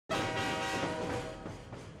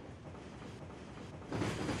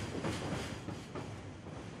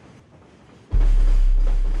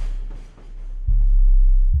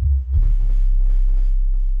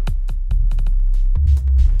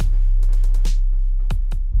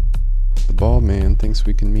all man thinks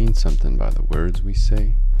we can mean something by the words we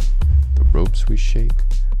say, the ropes we shake,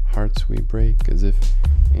 hearts we break, as if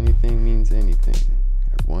anything means anything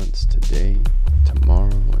at once, today,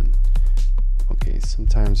 tomorrow, and okay,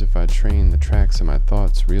 sometimes if I train the tracks of my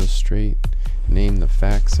thoughts real straight, name the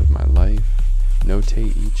facts of my life,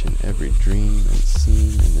 notate each and every dream and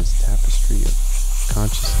scene in this tapestry of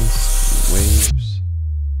consciousness and waves,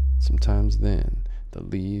 sometimes then the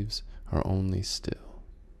leaves are only still,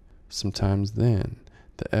 sometimes then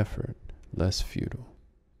the effort less futile.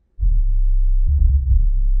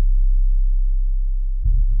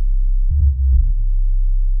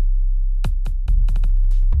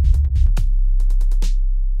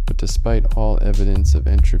 But despite all evidence of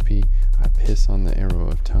entropy, I piss on the arrow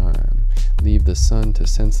of time, leave the sun to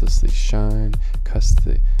senselessly shine, cuss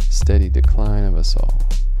the steady decline of us all.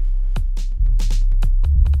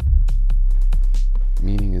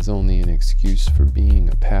 Meaning is only an excuse for being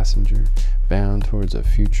a passenger, bound towards a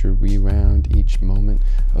future rewound, each moment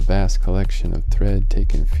a vast collection of thread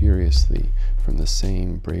taken furiously from the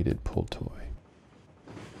same braided pull toy.